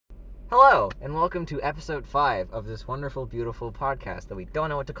Hello, and welcome to episode 5 of this wonderful, beautiful podcast that we don't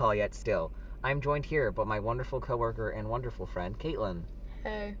know what to call yet still. I'm joined here by my wonderful coworker and wonderful friend, Katilyn.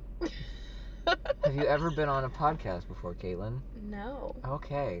 Hey. Have you ever been on a podcast before, Katilyn? No.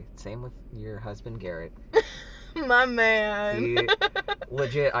 Okay, same with your husband, Garrett. My man.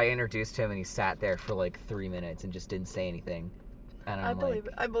 Legit, I introduced him and he sat there for like 3 minutes and just didn't say anything. And I believe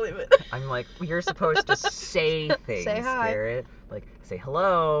it. I'm like, you're supposed to say things, Say hi. Garrett. Like, say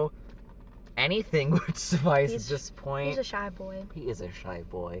hello. Anything would suffice at this point. He's a shy boy. He is a shy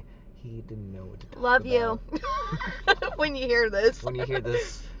boy. He didn't know what to talk Love about. you. When you hear this. When you hear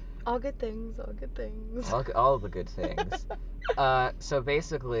this. All good things, all good things. All the good things. So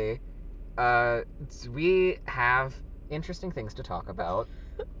basically, we have interesting things to talk about.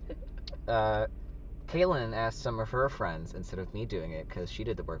 Katilyn asked some of her friends, instead of me doing it, because she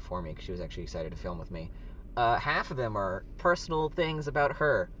did the work for me, because she was actually excited to film with me. Half of them are personal things about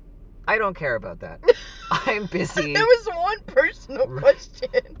her. I don't care about that. I'm busy. There was one personal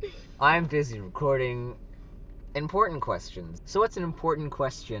question. I'm busy recording important questions. So what's an important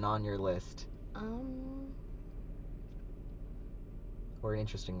question on your list? Or an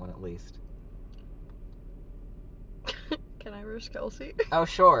interesting one, at least. Can I roast Kelsey? Oh,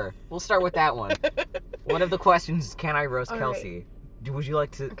 sure. We'll start with that one. One of the questions is, can I roast All Kelsey? right. Would you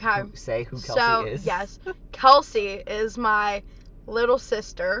like to say who Kelsey is? Yes. Kelsey is my little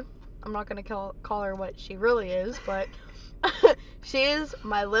sister. I'm not going to call her what she really is, but she is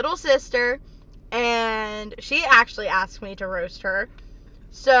my little sister, and she actually asked me to roast her.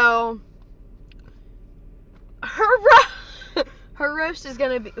 So, her roast is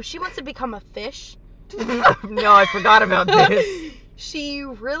going to be, she wants to become a fish. No, I forgot about this. She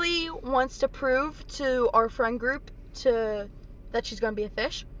really wants to prove to our friend group that she's going to be a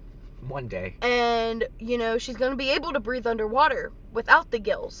fish. One day. And, she's going to be able to breathe underwater without the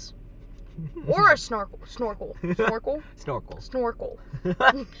gills. Or a snorkel.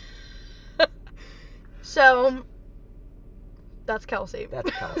 So, that's Kelsey. That's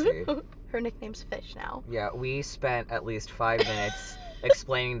Kelsey. Her nickname's Fish now. Yeah, we spent at least 5 minutes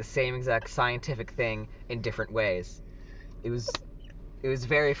explaining the same exact scientific thing in different ways. It was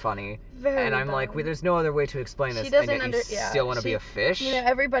very funny. And I'm like, there's no other way to explain this. She doesn't and yet you still want to be a fish?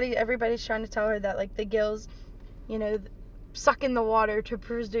 Everybody's trying to tell her that, like, the gills, suck in the water to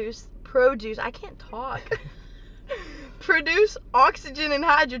produce, I can't talk. Produce oxygen and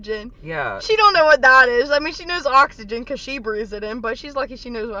hydrogen. Yeah. She don't know what that is. I mean, she knows oxygen because she breathes it in, but she's lucky she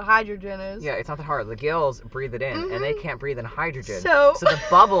knows what hydrogen is. Yeah, it's not that hard. The gills breathe it in, and they can't breathe in hydrogen. So the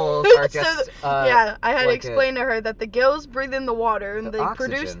bubbles are just. I had to explain to her that the gills breathe in the water, and they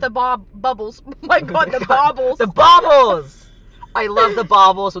oxygen. produce the bubbles. Oh my god, the bobbles. The bobbles! I love the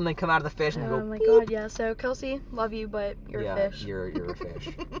bobbles when they come out of the fish and go. Oh my boop. god, yeah. So Kelsey, love you, but you're a fish. You're a fish.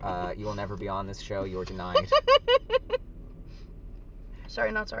 You will never be on this show. You are denied.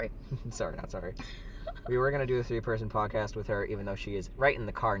 Sorry, not sorry. Sorry, not sorry. We were gonna do a 3-person podcast with her, even though she is right in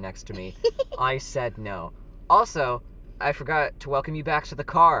the car next to me. I said no. Also, I forgot to welcome you back to the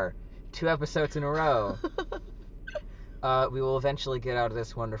car. 2 episodes in a row. We will eventually get out of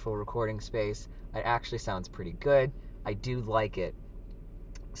this wonderful recording space. It actually sounds pretty good. I do like it.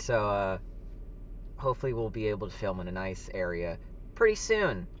 So, hopefully we'll be able to film in a nice area pretty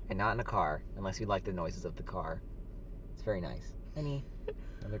soon, and not in a car, unless you like the noises of the car. It's very nice. Any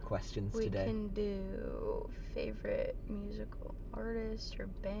other questions today? We can do favorite musical artists or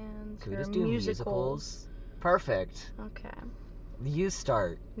bands. Can we or just do musicals? Perfect. Okay. You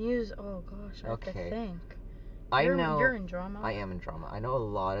start. Oh gosh, I have to think. You're in drama. I am in drama. I know a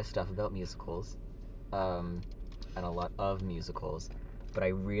lot of stuff about musicals, and a lot of musicals, but I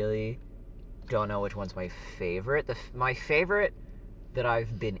really don't know which one's my favorite. My favorite that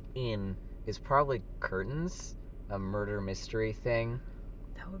I've been in is probably Curtains, a murder mystery thing.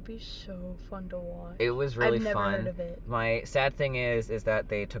 That would be so fun to watch. It was really fun. I've never heard of it. My sad thing is that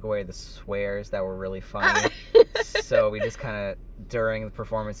they took away the swears that were really funny. So we just kind of, during the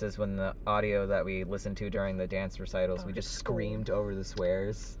performances, when the audio that we listened to during the dance recitals, we just screamed over the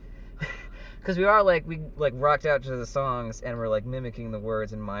swears. Because we rocked out to the songs and we're like mimicking the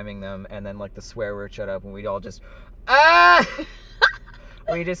words and miming them, and then like the swear word shut up and we all just, ah!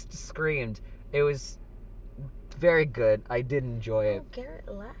 We just screamed. It was very good. I did enjoy it. Oh, Garrett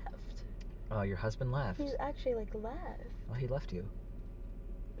left. Oh, your husband left. He's actually left. Oh, he left you.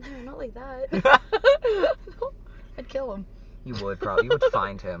 No, not like that. I'd kill him. You would probably. You would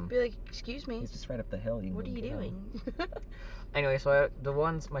find him. Be like, excuse me. He's just right up the hill. What are you doing? Anyway, so the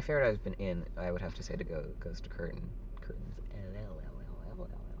ones, my favorite I've been in, I would have to say goes to Curtains.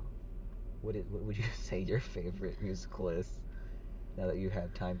 What would you say your favorite musical is? Now that you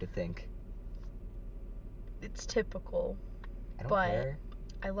have time to think. It's typical. I don't But care.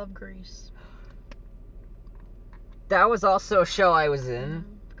 I love Grease. That was also a show I was in.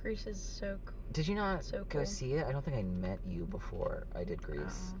 Grease is so cool. Did you not So go cool. see it? I don't think I met you before I did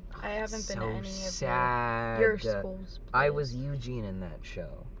Grease. I haven't been to any sad. of your schools. I was Eugene in that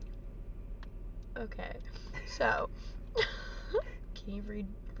show. Okay. So, can you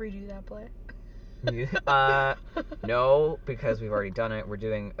redo that play? No, because we've already done it. We're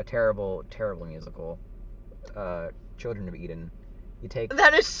doing a terrible, terrible musical. Children of Eden. You take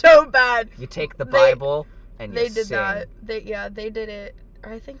That is so bad. You take the Bible and you They did sing. that. They did it.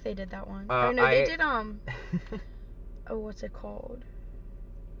 I think they did that one. They did oh, what's it called?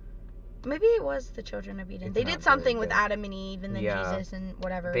 Maybe it was the Children of Eden. They did something with Adam and Eve and then Jesus and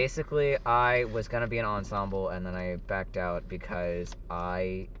whatever. Basically, I was gonna be an ensemble and then I backed out because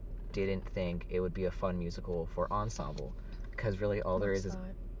I didn't think it would be a fun musical for ensemble. Because really, all there is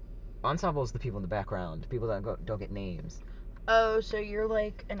ensemble is the people in the background, people that don't get names. Oh, so you're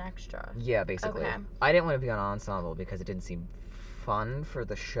like an extra. Yeah, basically. Okay. I didn't want to be on ensemble because it didn't seem fun for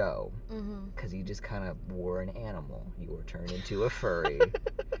the show. Because you just kind of were an animal. You were turned into a furry.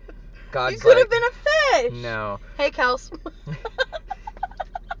 God's you could have been a fish. No. Hey, Kels.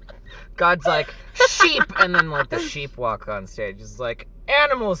 God's like, sheep! And then, like, the sheep walk on stage. It's like,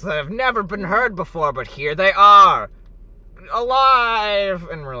 animals that have never been heard before, but here they are! Alive!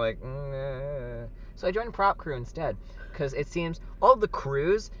 And we're like, nah. So I joined prop crew instead. Because it seems, all the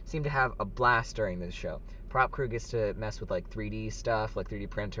crews seem to have a blast during this show. Prop crew gets to mess with, like, 3D stuff, like 3D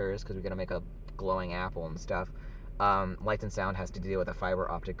printers, because we're going to make a glowing apple and stuff. Lights and sound has to deal with a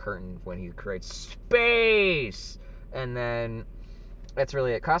fiber optic curtain when he creates space! And then, that's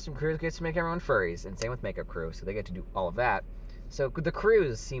really it. Costume crew gets to make everyone furries, and same with makeup crew, so they get to do all of that. So the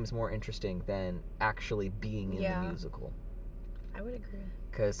cruise seems more interesting than actually being in the musical. I would agree.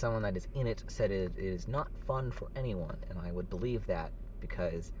 Because someone that is in it said it is not fun for anyone, and I would believe that,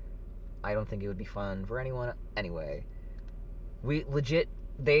 because I don't think it would be fun for anyone anyway. We legit,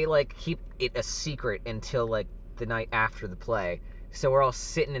 they, like, keep it a secret until, like, the night after the play. So we're all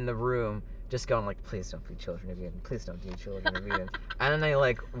sitting in the room just going, like, please don't be Children of Eden. Please don't do Children of Eden. And then they,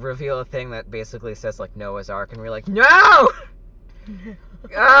 like, reveal a thing that basically says, like, Noah's Ark, and we're like, no!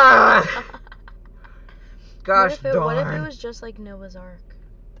 Ah! Gosh darn. What if it was just like Noah's Ark?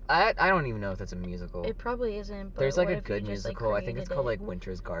 I don't even know if that's a musical. It probably isn't, but there's like what a if good you just, musical. like, I think it's called like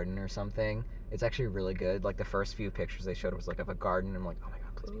Winter's Garden or something. It's actually really good. Like the first few pictures they showed was like of a garden. I'm like, oh my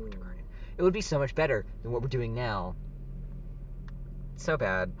god, please be Winter Garden. It would be so much better than what we're doing now. It's so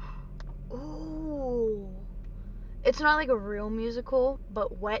bad. Ooh. It's not like a real musical,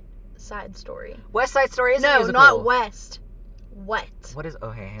 but Wet Side Story. West Side Story is a musical. No, not West. Wet. What is?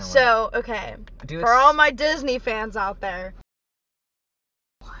 Okay, hang on. So, okay. For all my Disney fans out there.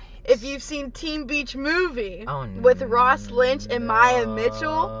 If you've seen Teen Beach Movie with Ross Lynch and Maya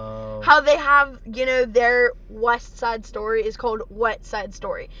Mitchell, how they have, you know, their West Side Story is called Wet Side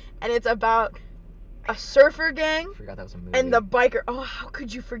Story. And it's about a surfer gang. I forgot that was a movie. And the biker. Oh, how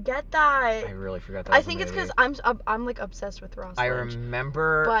could you forget that? I really forgot that was I think a it's movie. because I'm like obsessed with Ross Lynch. I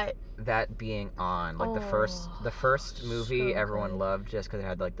remember that being on. Like the first movie so everyone good. loved just because it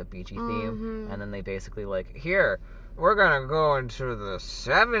had like the beachy theme. And then they basically like, here, we're gonna go into the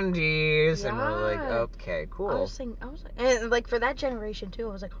 70s, and we're like, okay, cool. I was like, and like for that generation too,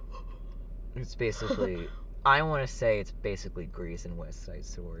 I was like, it's basically, I want to say it's basically Grease and West Side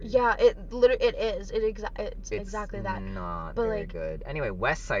Story. Yeah, it is. It's exactly that. Not but very like, good. Anyway,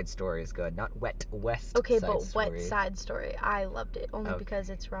 West Side Story is good, not Wet West. Okay, Side but Story. Wet Side Story, I loved it only because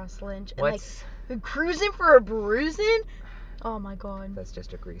it's Ross Lynch and like cruising for a bruising. Oh my god. That's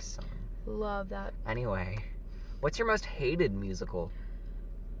just a Grease song. Love that. Anyway. What's your most hated musical?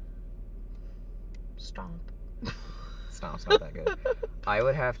 Stomp. Stomp's not that good. I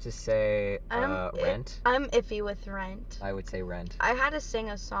would have to say Rent. I'm iffy with Rent. I would say Rent. I had to sing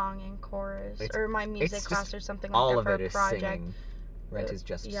a song in chorus or my music class or something like all that of for it a is project. Singing. Rent is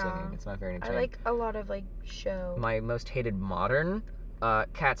just singing. It's not very entertaining. I like a lot of like show. My most hated modern,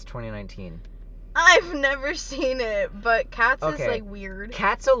 Cats 2019. I've never seen it, but Cats is like weird.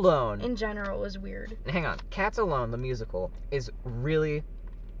 Cats alone. In general is weird. Hang on. Cats alone, the musical, is really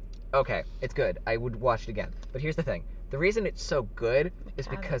okay. It's good. I would watch it again. But here's the thing. The reason it's so good is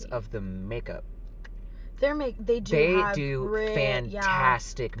because of the makeup. They do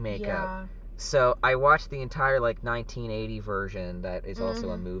fantastic makeup. Yeah. So I watched the entire like 1980 version that is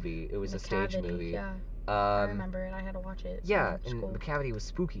also a movie. It was a stage movie. Yeah. I remember it. I had to watch it. Yeah, and the Cavity was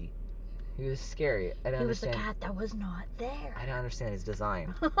spooky. He was scary. I don't He was the understand. cat that was not there. I don't understand his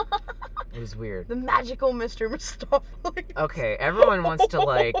design. It was weird. The magical Mr. Mistopheles. Okay, everyone wants to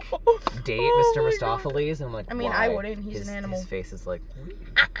like date Oh Mr. my Mistopheles, and I'm like, I mean, why? I wouldn't. He's an animal. His face is like,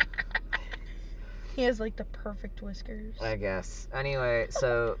 He has like the perfect whiskers. I guess. Anyway,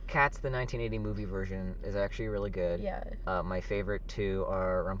 so Cats, the 1980 movie version, is actually really good. Yeah. My favorite two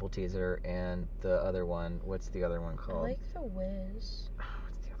are Rumpelteazer and the other one. What's the other one I called? like the Wiz.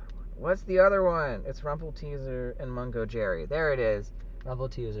 What's the other one? It's Rumpelteazer and Mungo Jerry. There it is.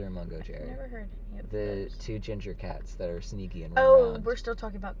 Rumpelteazer and Mungo Jerry. I've never heard any of The those. two ginger cats that are sneaky and run Oh, around. we're still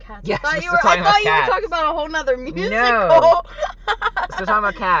talking about cats. Yes, I we're thought still talking I about thought you were cats. talking about a whole nother musical. No. Still talking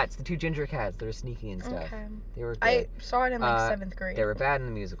about cats. The two ginger cats that are sneaky and stuff. Okay. They were good. I saw it in like 7th grade. They were bad in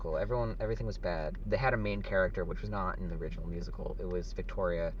the musical. Everything was bad. They had a main character, which was not in the original musical. It was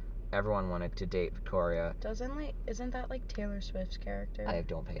Victoria. Everyone wanted to date Victoria. Isn't that like Taylor Swift's character? I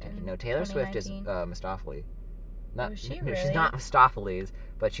don't pay attention. No, Taylor Swift is 2019? Mistopheles. Oh, is she She's really? not Mistopheles,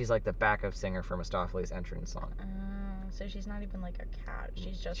 but she's like the backup singer for Mistopheles' entrance song. So she's not even like a cat.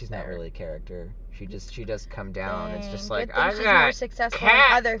 She's not really a character. She does come down. It's just Dang, like good thing I she's got more successful in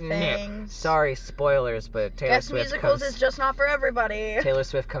cat other nip. things. Sorry, spoilers, but Taylor Guess Swift musicals comes. is just not for everybody. Taylor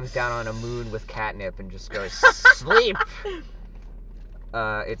Swift comes down on a moon with catnip and just goes sleep.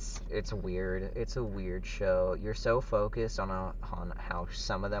 It's weird. It's a weird show. You're so focused on how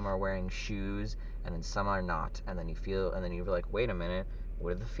some of them are wearing shoes and then some are not, and then you're like, wait a minute,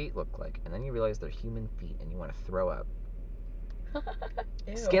 what do the feet look like? And then you realize they're human feet, and you want to throw up.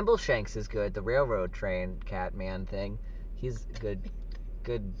 Ew. Skimbleshanks is good. The railroad train cat man thing, he's good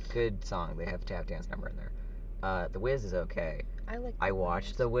song. They have a tap dance number in there. The Wiz is okay. I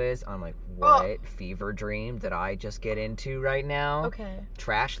watched The Wiz. I'm like, what fever dream did I just get into right now? Okay.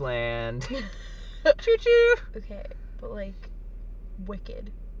 Trashland. Choo choo. Okay, but like,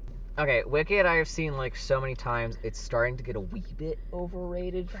 Wicked. Okay, Wicked I've seen like so many times. It's starting to get a wee bit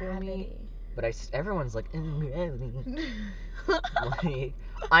overrated for me. But everyone's like, gravity. Like,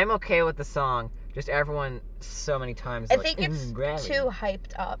 I'm okay with the song. Just everyone so many times. I like, think it's gravity. too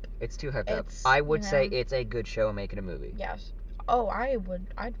hyped up. It's too hyped up. I would say it's a good show. Make it a movie. Yes. Oh, I'd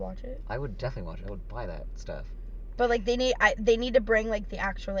watch it. I would definitely watch it. I would buy that stuff. But like they need to bring like the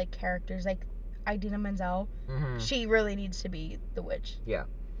actual like characters, like Idina Menzel. Mm-hmm. She really needs to be the witch. Yeah.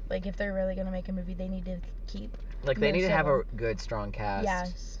 Like if they're really gonna make a movie, they need to keep. Like they need to have a good, strong cast.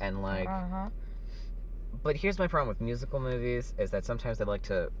 Yes. And like. But here's my problem with musical movies is that sometimes they like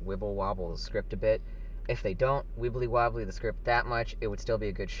to wibble wobble the script a bit. If they don't wibbly wobbly the script that much, it would still be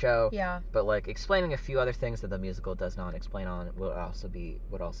a good show. Yeah. But like explaining a few other things that the musical does not explain on would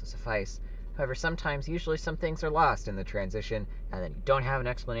also suffice. However, usually some things are lost in the transition, and then you don't have an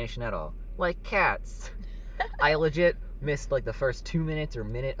explanation at all. Like Cats. I legit missed like the first 2 minutes or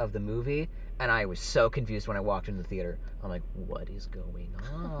minute of the movie, and I was so confused when I walked into the theater. I'm like, what is going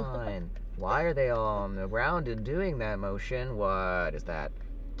on? Why are they all on the ground and doing that motion? What is that?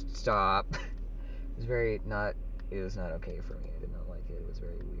 Stop. It was not okay for me. I did not like it. It was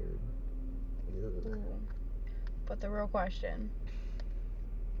very weird. Ugh. But the real question,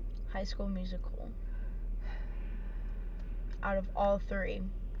 High School Musical. Out of all three,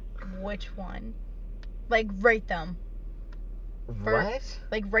 which one? Like, rate them. What?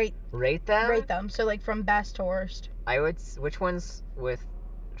 Like, rate them? Rate them. So, like, from best to worst. Which one's with...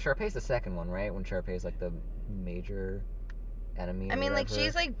 Sharpay's the second one, right? When Sharpay's, like, the major enemy. I mean, like, whatever.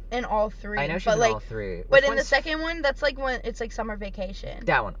 she's, like, in all three. I know she's but, in like, all three. But in the second one, that's, like, when it's, like, summer vacation.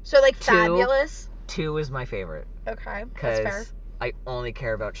 That one. So, like, Fabulous. 2 is my favorite. Okay, that's fair. Because I only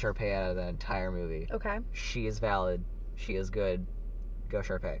care about Sharpay out of the entire movie. Okay. She is valid. She is good. Go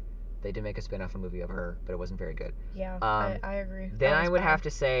Sharpay. They did make a spin-off movie of her, but it wasn't very good. Yeah, I agree. Then I would have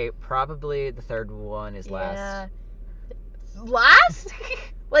to say probably the third one is Last. Yeah. Last?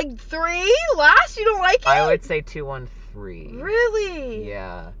 Like 3? Last? You don't like it? I would say 2, 1, 3. Really?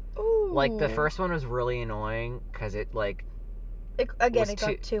 Yeah. Ooh. Like the first one was really annoying because it like. It got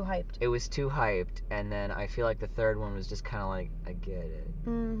too hyped. It was too hyped, and then I feel like the third one was just kind of like, I get it.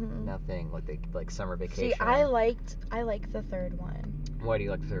 Mm-hmm. Nothing like summer vacation. See, I liked the third one. Why do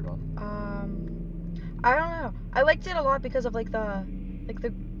you like the third one? I don't know. I liked it a lot because of like the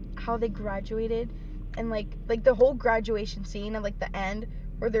how they graduated, and like the whole graduation scene and like the end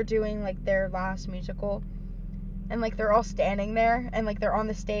where they're doing like their last musical, and like they're all standing there and like they're on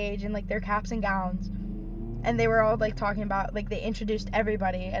the stage and like their caps and gowns. And they were all like talking about, like, they introduced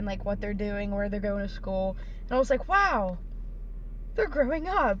everybody and like what they're doing, where they're going to school. And I was like, wow, they're growing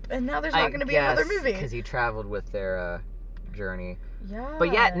up, and now there's not going to be another movie. Because he traveled with their journey. Yeah.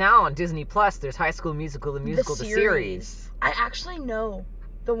 But yet now on Disney Plus, there's High School Musical, the musical, the series. I actually know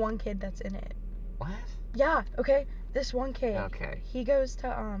The one kid that's in it. What? Yeah, okay. This one kid. Okay. He goes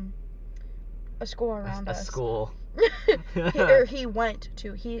to a school around A us. school. he went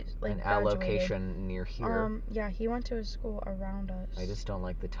to. He like An graduated. allocation near here. Yeah, he went to a school around us. I just don't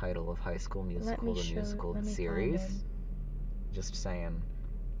like the title of High School Musical, the musical series. Just saying.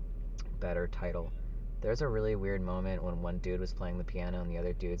 Better title. There's a really weird moment when one dude was playing the piano and the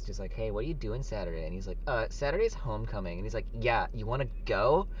other dude's just like, hey, what are you doing Saturday? And he's like, Saturday's homecoming. And he's like, yeah, you want to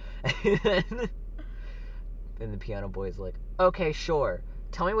go? And the piano boy's like, okay, sure.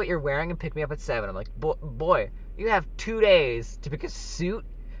 Tell me what you're wearing and pick me up at 7. I'm like, boy, you have 2 days to pick a suit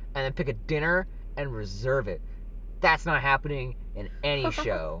and then pick a dinner and reserve it. That's not happening in any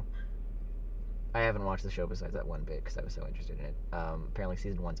show. I haven't watched the show besides that one bit because I was so interested in it. Apparently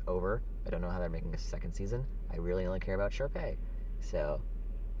season 1's over. I don't know how they're making a second season. I really only care about Sharpay. So,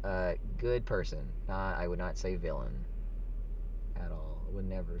 good person. I would not say villain at all. I would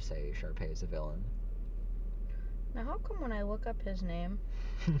never say Sharpay is a villain. Now, how come when I look up his name,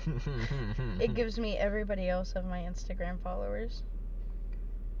 it gives me everybody else of my Instagram followers?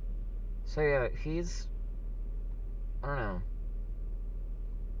 So yeah, I don't know.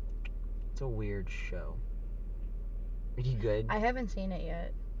 It's a weird show. Are you good? I haven't seen it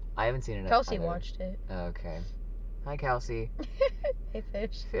yet. I haven't seen it Kelsey either. watched it. Okay. Hi, Kelsey. Hey,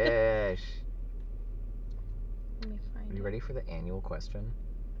 Fish. Fish. Let me find Are you ready for the annual question?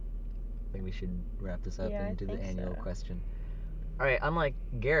 I think we should wrap this up and do the annual question. Alright, unlike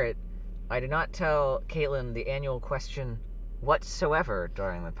Garrett, I did not tell Katilyn the annual question whatsoever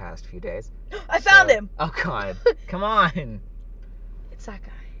during the past few days. I found him! Oh, God. Come on! It's that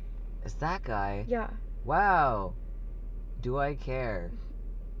guy. It's that guy? Yeah. Wow. Do I care?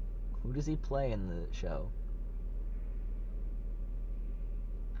 Who does he play in the show?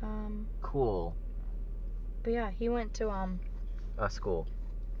 Cool. But yeah, he went to, A school.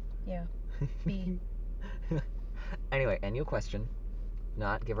 Yeah. B. Anyway, annual question.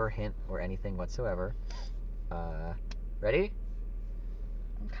 Not give her a hint or anything whatsoever. Ready?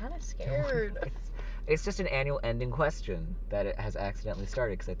 I'm kind of scared. It's just an annual ending question that it has accidentally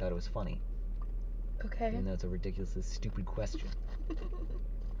started because I thought it was funny. Okay. Even though it's a ridiculously stupid question.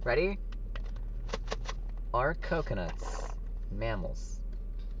 Ready? Are coconuts mammals?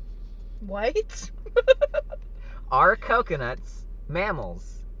 What? Are coconuts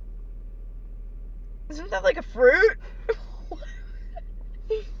mammals? Isn't that like a fruit?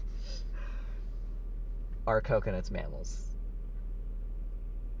 Are coconuts mammals?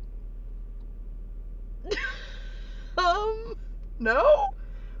 No.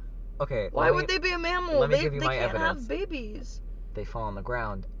 Okay. Why would they be a mammal? Let me give you they my can't evidence. have babies. They fall on the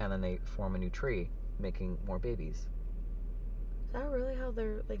ground and then they form a new tree, making more babies. Is that really how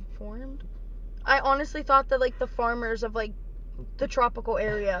they're like formed? I honestly thought that like the farmers of like the tropical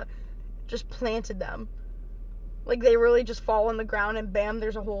area just planted them. Like they really just fall on the ground and bam,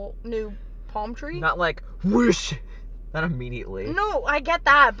 there's a whole new palm tree. Not like whoosh. Not immediately. No, I get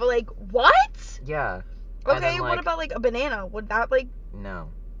that, but like what? Yeah. Okay, then, what about like a banana? Would that like No.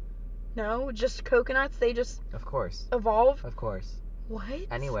 No, just coconuts, they just Of course. evolve? Of course. What?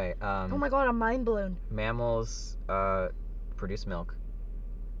 Anyway, oh my god, I'm mind blown. Mammals produce milk.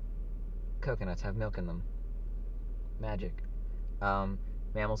 Coconuts have milk in them. Magic.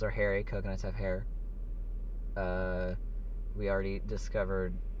 Mammals are hairy, coconuts have hair. We already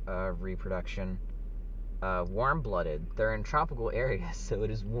discovered reproduction. Warm-blooded. They're in tropical areas, so it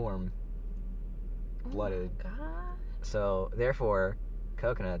is warm blooded. Oh my god. So therefore,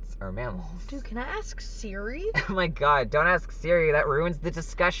 coconuts are mammals. Dude, can I ask Siri? Oh my god, don't ask Siri, that ruins the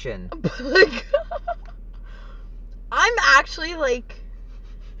discussion. Like, I'm actually like,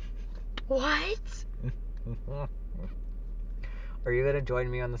 what? Are you gonna join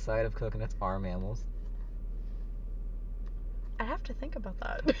me on the side of coconuts are mammals? I have to think about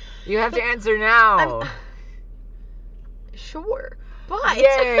that. You have to answer now. Sure, but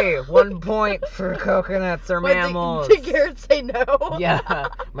yay! 1 point for coconuts are mammals. Did Garrett say no? Yeah,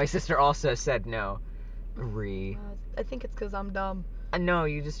 my sister also said no. I think it's because I'm dumb. No,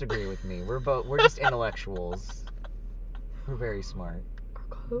 you just agree with me. We're just intellectuals. We're very smart. Are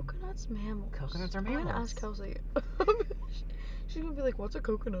coconuts mammals? Coconuts are mammals. I'm gonna ask Kelsey. She's gonna be like, "What's a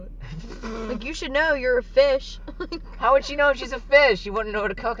coconut?" Like, you should know. You're a fish. How would she know if she's a fish? She wouldn't know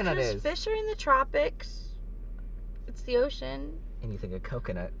what a coconut is. Fish are in the tropics. It's the ocean. And you think a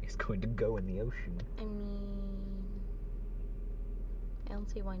coconut is going to go in the ocean? I mean, I don't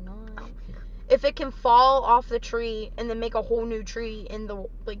see why not. If it can fall off the tree and then make a whole new tree in the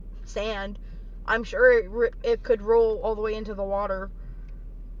like sand, I'm sure it could roll all the way into the water.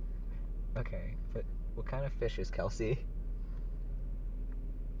 Okay, but what kind of fish is Kelsey?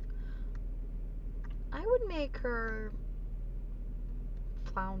 I would make her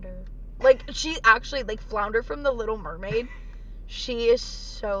Flounder. Like, she actually, like, Flounder from The Little Mermaid. She is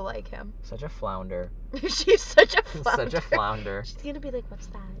so like him. Such a flounder. She's such a flounder. Such a flounder. She's gonna be like, what's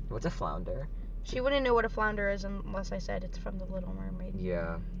that? What's a flounder? She wouldn't know what a flounder is unless I said it's from The Little Mermaid.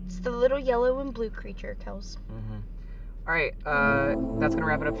 Yeah. It's the little yellow and blue creature, Kels. Mm-hmm. All right, that's gonna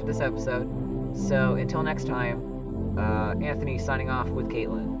wrap it up for this episode. So until next time, Anthony signing off with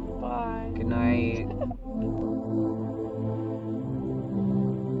Katilyn. Bye. Good night.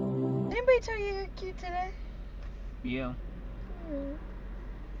 Did anybody tell you you're cute today? You.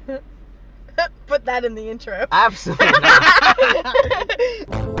 Put that in the intro. Absolutely not.